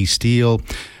Eddie Steele.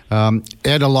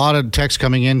 Ed, a lot of texts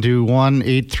coming into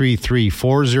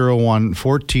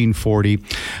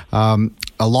 1-833-401-1440.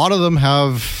 A lot of them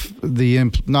have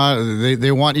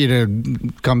they want you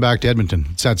to come back to Edmonton.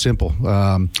 It's that simple.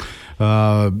 I'm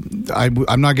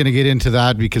not going to get into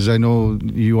that because I know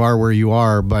you are where you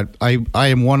are, but I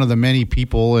am one of the many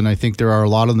people, and I think there are a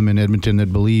lot of them in Edmonton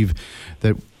that believe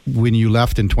that when you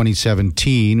left in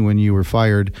 2017, when you were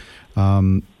fired,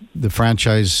 the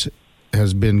franchise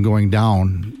has been going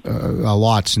down a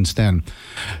lot since then.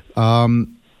 So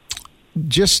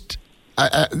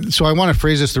I want to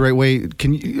phrase this the right way.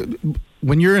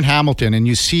 When you're in Hamilton and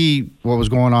you see what was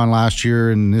going on last year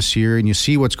and this year, and you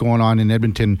see what's going on in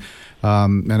Edmonton,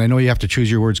 and I know you have to choose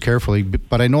your words carefully,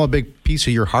 but I know a big piece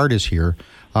of your heart is here.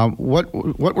 What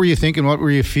were you thinking? What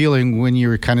were you feeling when you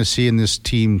were kind of seeing this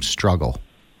team struggle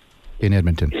in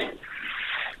Edmonton?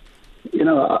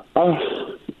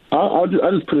 I'll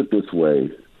just put it this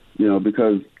way,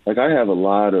 because I have a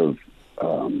lot of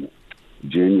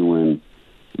genuine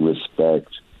respect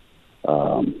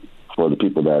for the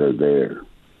people that are there.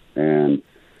 And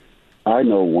I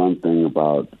know one thing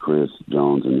about Chris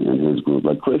Jones and his group.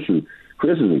 Chris is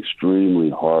extremely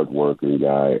hardworking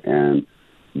guy and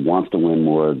wants to win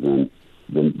more than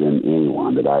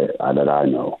anyone that I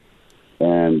know.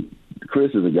 And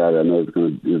Chris is a guy that I know is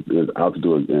out to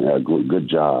do a good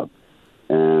job.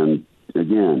 And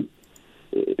again,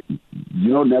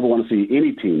 you don't never want to see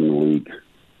any team in the league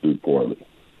do poorly.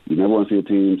 You never want to see a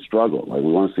team struggle. Like,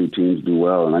 we want to see teams do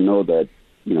well. And I know that,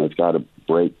 it's got to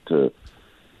break for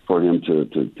him to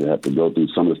have to go through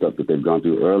some of the stuff that they've gone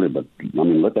through earlier. But I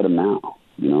mean, look at them now.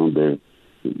 They're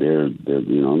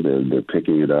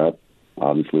picking it up.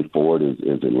 Obviously, Ford is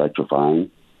electrifying,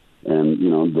 and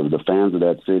the fans of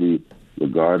that city,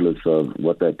 regardless of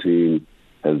what that team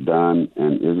has done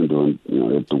and isn't doing,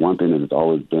 it's the one thing that has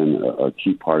always been a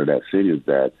key part of that city is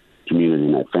that community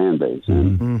and that fan base.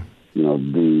 And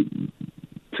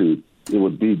it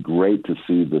would be great to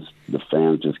see the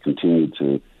fans just continue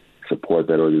to support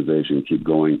that organization, keep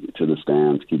going to the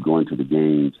stands, keep going to the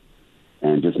games,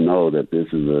 and just know that this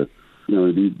is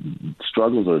these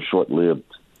struggles are short-lived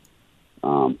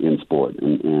in sport,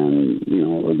 and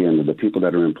again, the people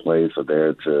that are in place are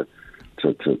there to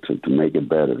make it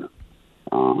better.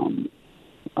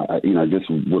 I just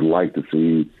would like to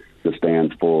see the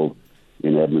stands full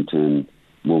in Edmonton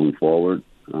moving forward.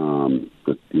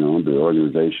 The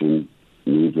organization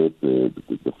needs it.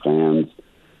 The fans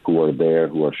who are there,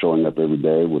 who are showing up every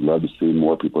day, would love to see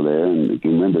more people there. And if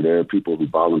you remember, there are people who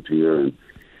volunteer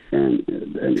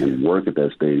and work at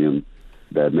that stadium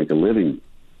that make a living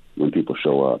when people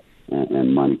show up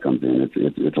and money comes in.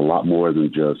 It's a lot more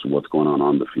than just what's going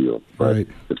on the field. But right.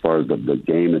 As far as the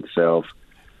game itself,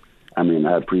 I mean,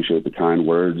 I appreciate the kind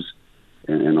words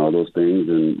and all those things.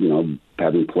 And,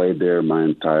 having played there my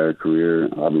entire career,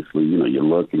 obviously, you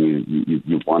look and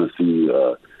you want to see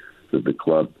the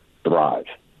club thrive.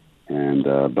 And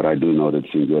but I do know that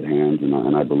it's in good hands,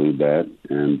 and I believe that.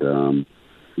 And,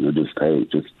 just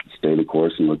stay the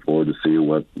course and look forward to seeing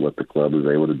what the club is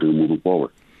able to do moving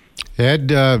forward.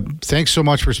 Ed, thanks so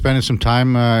much for spending some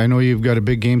time. I know you've got a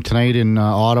big game tonight in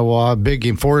Ottawa. Big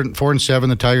game, 4-7,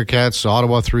 the Tiger Cats.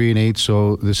 Ottawa 3-8.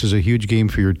 So this is a huge game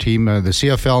for your team. The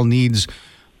CFL needs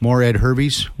more Ed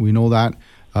Hervies. We know that.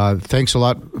 Thanks a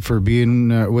lot for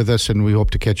being with us, and we hope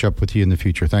to catch up with you in the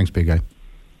future. Thanks, big guy.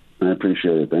 I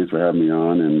appreciate it. Thanks for having me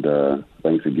on, and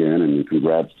thanks again, and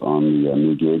congrats on the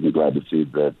new gig. I'm glad to see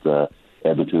that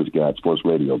Edmonton's got sports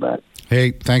radio back. Hey,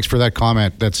 thanks for that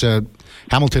comment. That's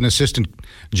Hamilton Assistant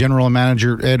General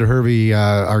Manager Ed Hervey,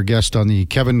 our guest on the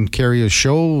Kevin Karius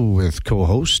Show with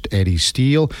co-host Eddie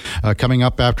Steele. Coming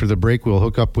up after the break, we'll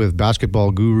hook up with basketball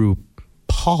guru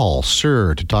Paul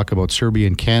Sir to talk about Serbia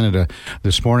and Canada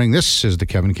this morning. This is the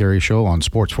Kevin Karius Show on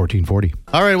Sports 1440.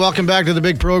 All right, welcome back to the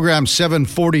big program,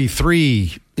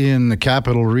 7:43 in the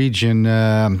Capital Region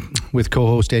with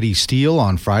co-host Eddie Steele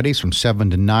on Fridays from 7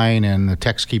 to 9, and the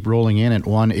texts keep rolling in at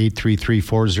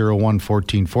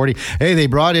 1-833-401-1440. Hey, they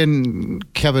brought in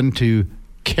Kevin to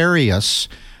carry us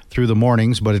through the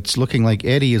mornings, but it's looking like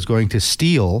Eddie is going to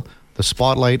steal the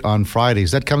spotlight on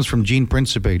Fridays. That comes from Gene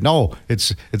Principe. No,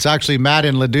 it's actually Matt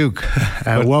and Leduc.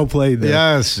 Well played there.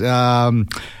 Yes.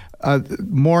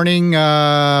 Morning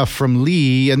from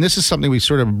Lee, and this is something we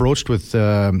sort of broached with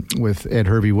Ed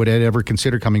Hervey. Would Ed ever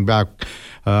consider coming back?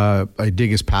 I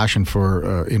dig his passion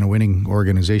for in a winning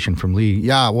organization from Lee.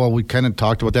 Yeah, well, we kind of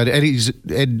talked about that.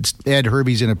 Ed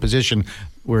Hervey's in a position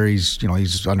where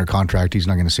he's under contract. He's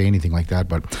not going to say anything like that,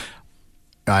 but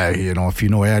if you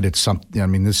know Ed, it's something. I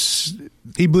mean,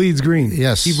 he bleeds green.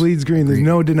 Yes, he bleeds green. There's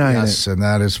no denying it. Yes, and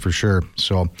that is for sure.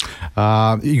 So,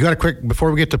 you got a quick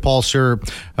before we get to Paul Sir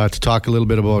to talk a little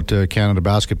bit about Canada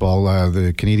basketball.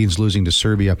 The Canadians losing to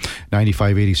Serbia,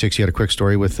 95-86. You had a quick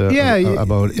story with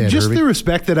about Ed just Hervey? The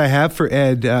respect that I have for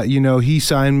Ed. He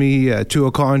signed me to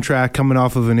a contract coming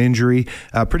off of an injury,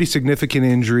 a pretty significant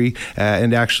injury,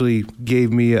 and actually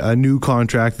gave me a new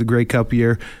contract, the Grey Cup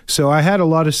year. So I had a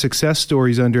lot of success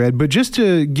stories under Ed. But just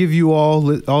to give you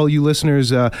all you listeners,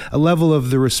 a level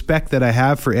of the respect that I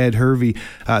have for Ed Hervey.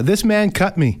 This man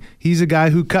cut me. He's a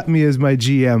guy who cut me as my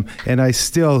GM, and I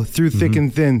still, through thick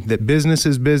and thin, that business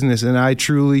is business, and I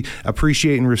truly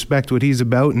appreciate and respect what he's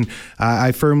about, and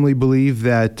I firmly believe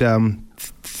that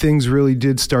things really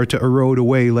did start to erode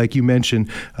away, like you mentioned,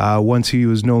 once he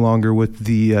was no longer with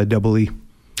the Double E.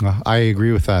 I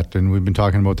agree with that, and we've been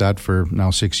talking about that for now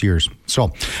 6 years.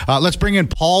 So let's bring in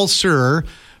Paul Sir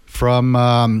from,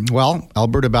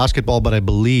 Alberta basketball, but I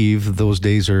believe those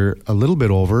days are a little bit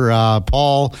over.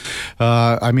 Paul,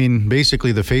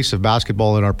 basically the face of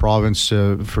basketball in our province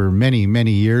for many,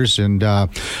 many years. And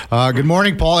good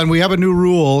morning, Paul. And we have a new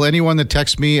rule. Anyone that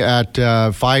texts me at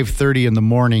 5:30 in the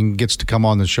morning gets to come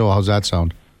on the show. How's that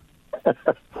sound? It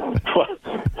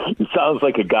sounds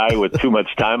like a guy with too much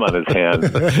time on his hands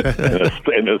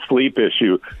and a sleep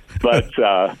issue. But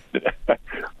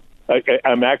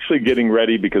I'm actually getting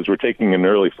ready because we're taking an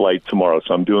early flight tomorrow.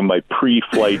 So I'm doing my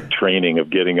pre-flight training of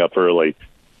getting up early.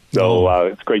 So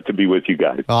it's great to be with you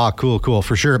guys. Cool,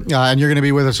 for sure. And you're going to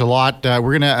be with us a lot. We're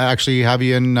going to actually have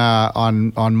you in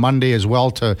on Monday as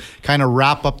well to kind of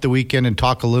wrap up the weekend and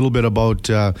talk a little bit about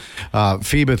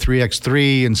FIBA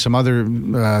 3x3 and some other,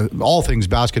 all things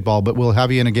basketball. But we'll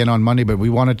have you in again on Monday. But we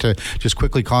wanted to just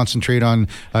quickly concentrate on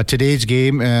today's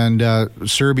game and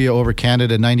Serbia over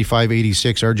Canada,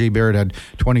 95-86. RJ Barrett had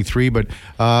 23. But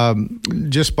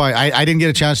just by, I didn't get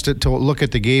a chance to look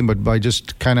at the game, but by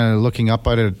just kind of looking up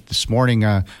at it this morning,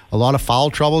 a lot of foul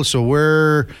trouble. So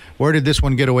where did this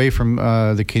one get away from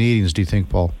the Canadians, do you think,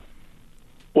 Paul?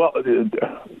 Well,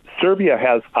 Serbia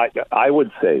has, I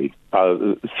would say,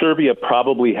 Serbia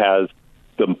probably has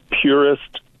the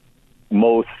purest,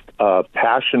 most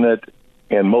passionate,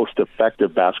 and most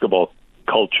effective basketball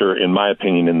culture, in my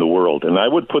opinion, in the world. And I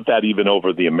would put that even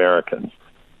over the Americans.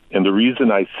 And the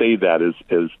reason I say that is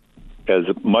as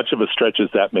much of a stretch as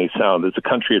that may sound, it's a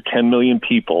country of 10 million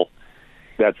people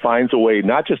that finds a way,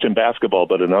 not just in basketball,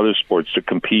 but in other sports, to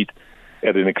compete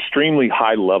at an extremely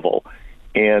high level.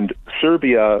 And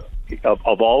Serbia,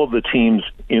 of all of the teams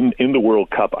in the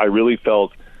World Cup, I really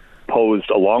felt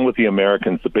posed, along with the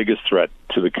Americans, the biggest threat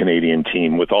to the Canadian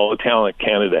team. With all the talent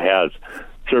Canada has,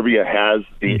 Serbia has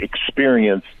the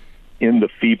experience in the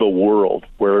FIBA world,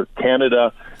 where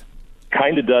Canada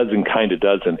kind of does and kind of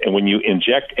doesn't. And when you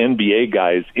inject NBA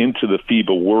guys into the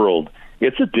FIBA world,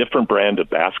 it's a different brand of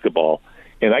basketball.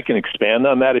 And I can expand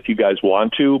on that if you guys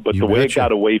want to, but the way it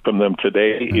got away from them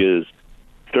today is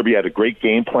Serbia had a great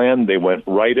game plan. They went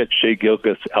right at Shai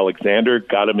Gilgeous-Alexander,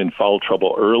 got him in foul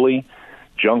trouble early,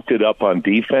 junked it up on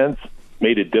defense,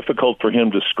 made it difficult for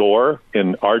him to score,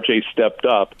 and RJ stepped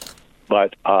up.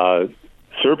 But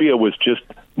Serbia was just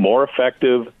more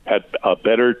effective, had a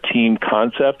better team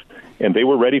concept, and they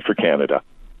were ready for Canada.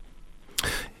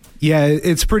 Yeah,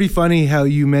 it's pretty funny how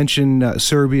you mention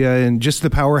Serbia and just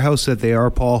the powerhouse that they are,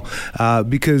 Paul,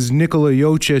 because Nikola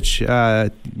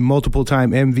Jokic, multiple-time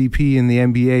MVP in the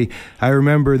NBA, I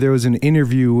remember there was an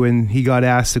interview when he got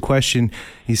asked the question.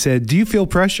 He said, "Do you feel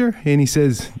pressure?" And he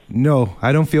says, "No,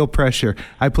 I don't feel pressure.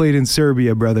 I played in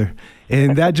Serbia, brother."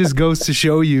 And that just goes to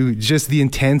show you just the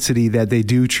intensity that they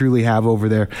do truly have over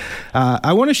there.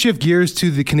 I want to shift gears to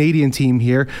the Canadian team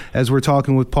here as we're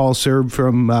talking with Paul Serb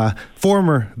from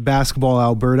former Basketball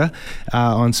Alberta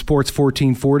on Sports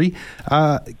 1440.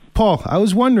 Paul, I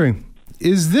was wondering,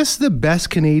 is this the best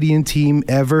Canadian team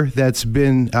ever that's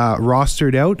been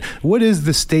rostered out? What is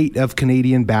the state of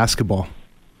Canadian basketball?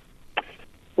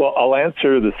 Well, I'll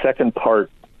answer the second part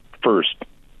first,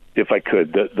 if I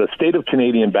could. The state of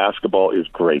Canadian basketball is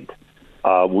great.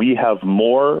 We have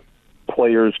more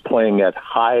players playing at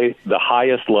the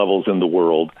highest levels in the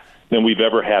world than we've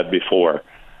ever had before.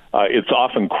 It's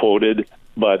often quoted,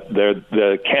 but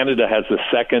Canada has the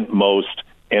second most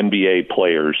NBA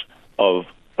players of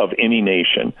any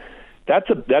nation. That's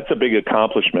a big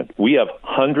accomplishment. We have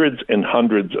hundreds and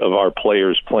hundreds of our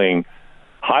players playing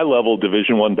high-level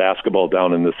Division I basketball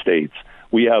down in the States.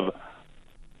 We have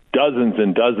dozens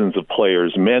and dozens of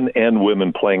players, men and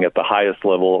women, playing at the highest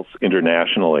levels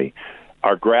internationally.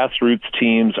 Our grassroots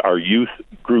teams, our youth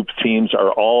group teams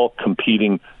are all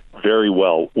competing very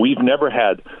well. We've never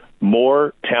had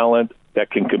more talent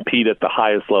that can compete at the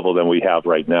highest level than we have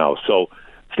right now. So,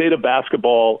 state of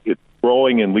basketball, it's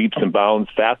growing in leaps and bounds,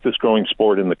 fastest growing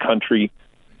sport in the country.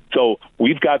 So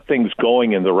we've got things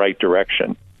going in the right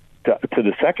direction. To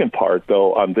the second part,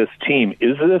 though, on this team,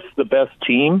 is this the best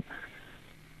team?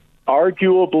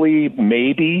 Arguably,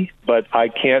 maybe, but I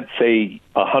can't say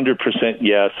 100%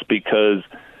 yes, because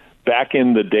back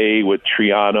in the day with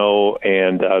Triano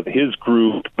and his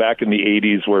group back in the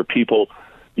 80s, where people,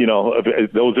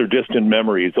 those are distant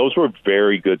memories. Those were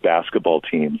very good basketball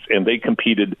teams, and they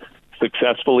competed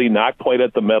successfully, not quite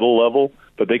at the medal level,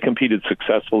 but they competed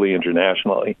successfully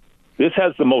internationally. This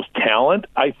has the most talent,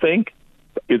 I think.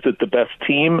 Is it the best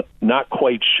team? Not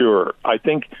quite sure. I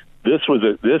think this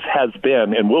has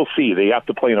been, and we'll see. They have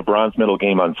to play in a bronze medal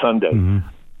game on Sunday. Mm-hmm.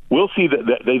 We'll see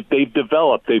that they've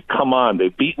developed. They've come on.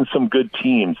 They've beaten some good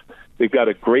teams. They've got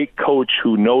a great coach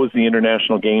who knows the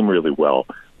international game really well.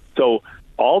 So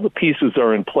all the pieces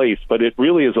are in place, but it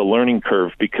really is a learning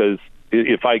curve, because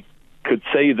if I could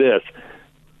say this,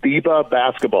 FIBA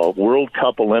basketball, World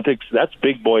Cup, Olympics, that's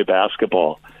big boy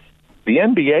basketball. The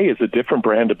NBA is a different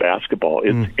brand of basketball.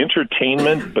 It's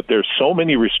entertainment, but there's so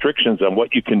many restrictions on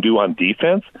what you can do on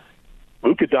defense.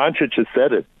 Luka Doncic has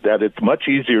said it, that it's much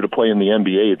easier to play in the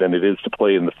NBA than it is to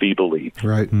play in the FIBA league.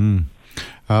 Right.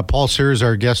 Paul Serb is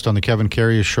our guest on the Kevin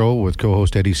Karius Show with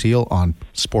co-host Eddie Seal on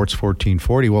Sports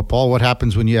 1440. Well, Paul, what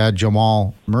happens when you add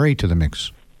Jamal Murray to the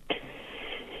mix?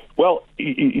 Well,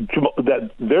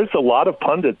 there's a lot of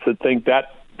pundits that think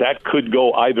that that could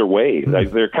go either way.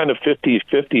 Like, they're kind of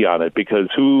 50-50 on it because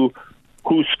who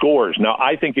scores. Now,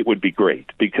 I think it would be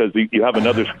great because you have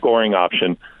another scoring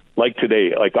option like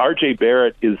today. Like R.J.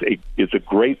 Barrett is a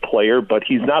great player, but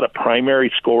he's not a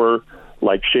primary scorer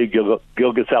like Shea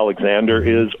Gilgeous-Alexander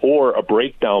is, or a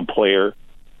breakdown player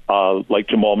like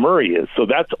Jamal Murray is. So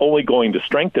that's only going to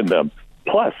strengthen them.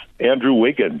 Plus, Andrew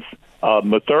Wiggins,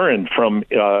 Mathurin from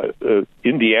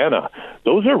Indiana.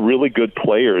 Those are really good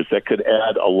players that could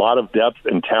add a lot of depth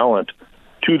and talent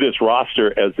to this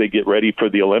roster as they get ready for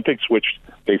the Olympics, which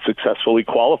they successfully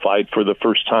qualified for the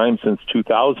first time since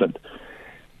 2000.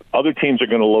 Other teams are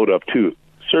going to load up too.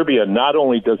 Serbia not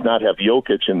only does not have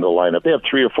Jokic in the lineup, they have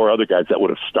 3 or 4 other guys that would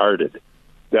have started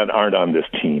that aren't on this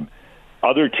team.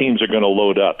 Other teams are going to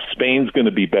load up. Spain's going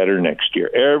to be better next year.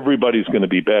 Everybody's going to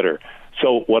be better.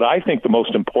 So what I think the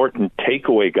most important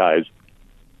takeaway, guys,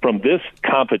 from this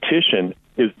competition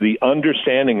is the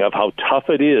understanding of how tough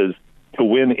it is to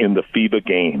win in the FIBA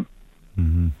game.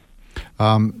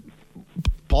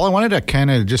 Paul, I wanted to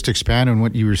kind of just expand on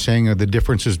what you were saying of the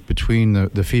differences between the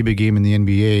FIBA game and the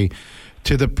NBA.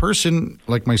 To the person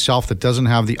like myself that doesn't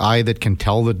have the eye that can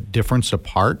tell the difference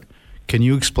apart, can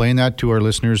you explain that to our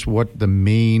listeners, what the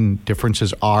main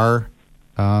differences are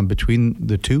between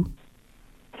the two?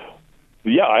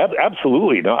 Yeah,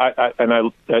 absolutely. No,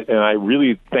 I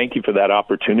really thank you for that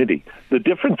opportunity. The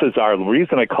differences are, the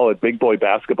reason I call it big boy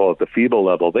basketball at the FIBA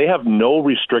level, they have no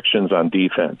restrictions on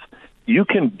defense. You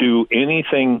can do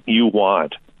anything you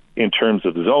want in terms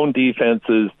of zone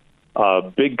defenses,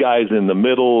 big guys in the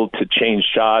middle to change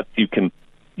shots. You can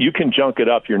junk it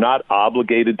up. You're not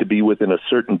obligated to be within a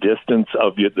certain distance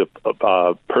of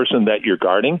the person that you're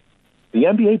guarding. The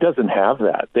NBA doesn't have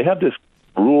that. They have this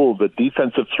rule, the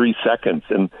defensive 3 seconds,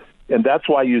 and that's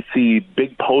why you see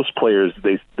big post players,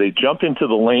 they jump into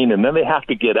the lane and then they have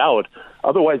to get out.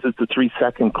 Otherwise, it's a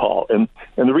 3-second call. And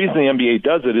the reason the NBA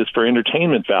does it is for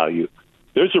entertainment value.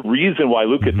 There's a reason why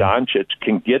Luka Doncic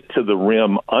can get to the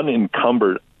rim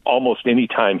unencumbered almost any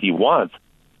time he wants.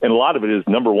 And a lot of it is,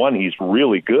 number one, he's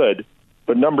really good.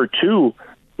 But number two,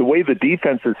 the way the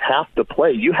defenses have to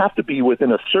play, you have to be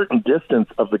within a certain distance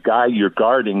of the guy you're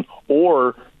guarding,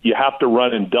 or you have to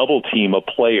run and double team a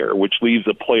player, which leaves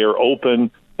a player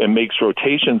open and makes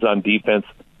rotations on defense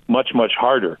much, much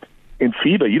harder. In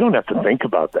FIBA, you don't have to think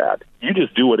about that. You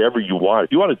just do whatever you want.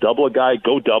 If you want to double a guy,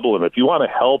 go double him. If you want to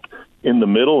help in the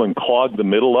middle and clog the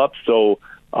middle up so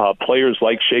players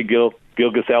like Shea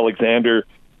Gilgeous-Alexander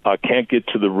can't get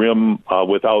to the rim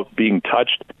without being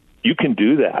touched, you can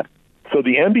do that. So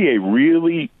the NBA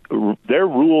really, their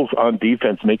rules on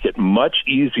defense make it much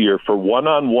easier for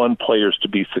one-on-one players to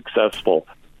be successful,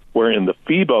 where in the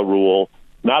FIBA rule,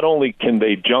 not only can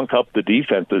they junk up the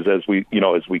defenses, as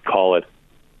we call it,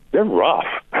 they're rough.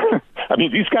 I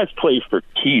mean, these guys play for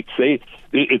keeps.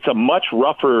 It's a much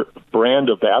rougher brand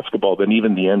of basketball than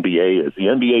even the NBA is. The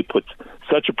NBA puts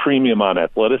such a premium on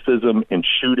athleticism and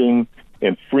shooting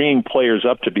and freeing players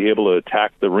up to be able to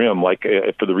attack the rim, like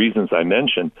for the reasons I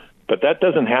mentioned. But that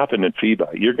doesn't happen in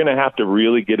FIBA. You're going to have to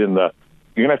really get in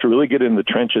the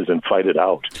trenches and fight it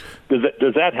out.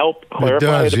 Does that help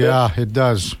clarify? It does, yeah, it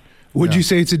does. Would you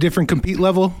say it's a different compete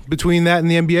level between that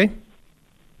and the NBA?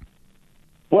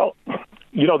 Well,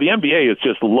 the NBA is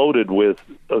just loaded with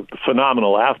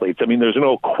phenomenal athletes. I mean, there's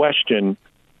no question,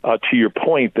 to your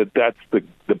point, that that's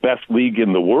the best league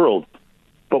in the world.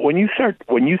 But when you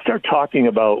start talking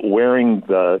about wearing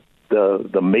the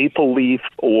maple leaf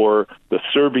or the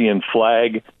Serbian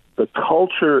flag, the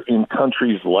culture in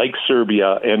countries like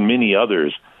Serbia and many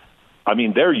others, I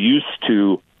mean, they're used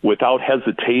to, without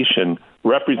hesitation,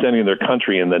 representing their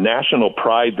country, and the national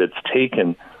pride that's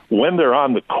taken when they're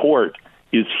on the court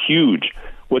is huge.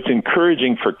 What's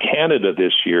encouraging for Canada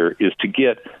this year is to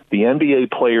get the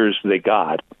NBA players they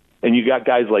got. And you got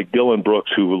guys like Dylan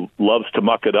Brooks, who loves to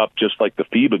muck it up just like the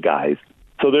FIBA guys.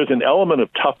 So there's an element of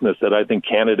toughness that I think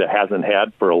Canada hasn't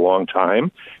had for a long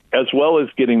time, as well as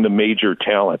getting the major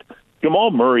talent.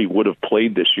 Jamal Murray would have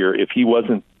played this year if he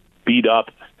wasn't beat up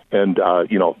and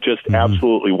just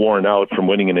absolutely worn out from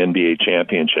winning an NBA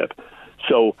championship.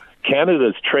 So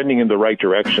Canada's trending in the right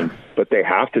direction, but they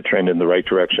have to trend in the right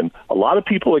direction. A lot of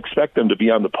people expect them to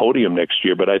be on the podium next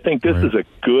year, but I think this is a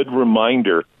good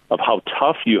reminder of how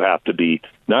tough you have to be,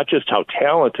 not just how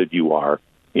talented you are,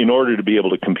 in order to be able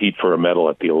to compete for a medal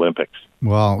at the Olympics.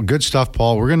 Well, good stuff,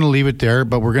 Paul. We're going to leave it there,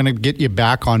 but we're going to get you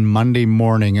back on Monday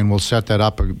morning, and we'll set that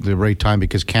up at the right time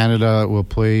because Canada will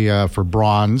play for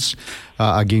bronze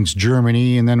against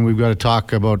Germany, and then we've got to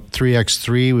talk about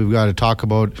 3x3. We've got to talk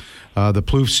about the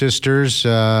Plouffe sisters,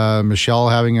 Michelle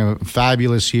having a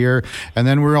fabulous year, and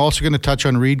then we're also going to touch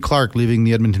on Reed Clark leaving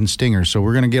the Edmonton Stingers. So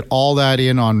we're going to get all that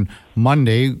in on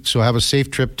Monday. So have a safe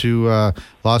trip to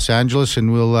Los Angeles,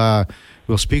 and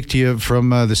we'll speak to you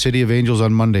from the City of Angels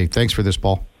on Monday. Thanks for this,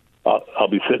 Paul. I'll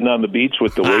be sitting on the beach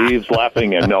with the waves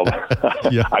laughing, and no,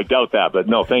 Yeah. I doubt that. But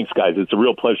no, thanks, guys. It's a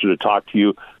real pleasure to talk to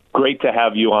you. Great to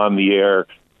have you on the air,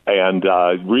 and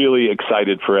really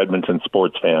excited for Edmonton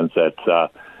sports fans that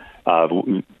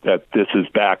this is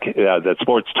back, that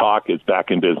Sports Talk is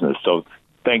back in business. So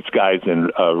thanks, guys,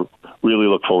 and really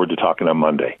look forward to talking on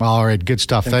Monday. All right, good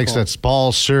stuff. Thanks. That's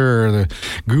Paul Sir, the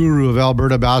guru of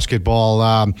Alberta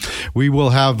basketball. We will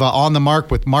have On the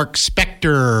Mark with Mark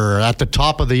Spector at the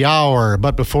top of the hour.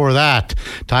 But before that,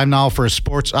 time now for a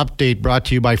sports update brought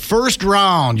to you by First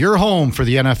Round, your home for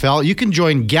the NFL. You can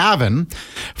join Gavin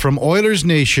from Oilers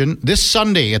Nation this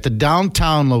Sunday at the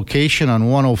downtown location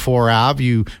on 104 Ave.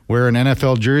 You wear an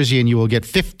NFL jersey and you will get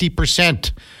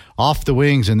 50% off the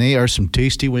wings, and they are some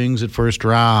tasty wings at First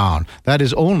Round. That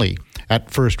is only at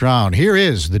First Round. Here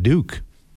is the Duke.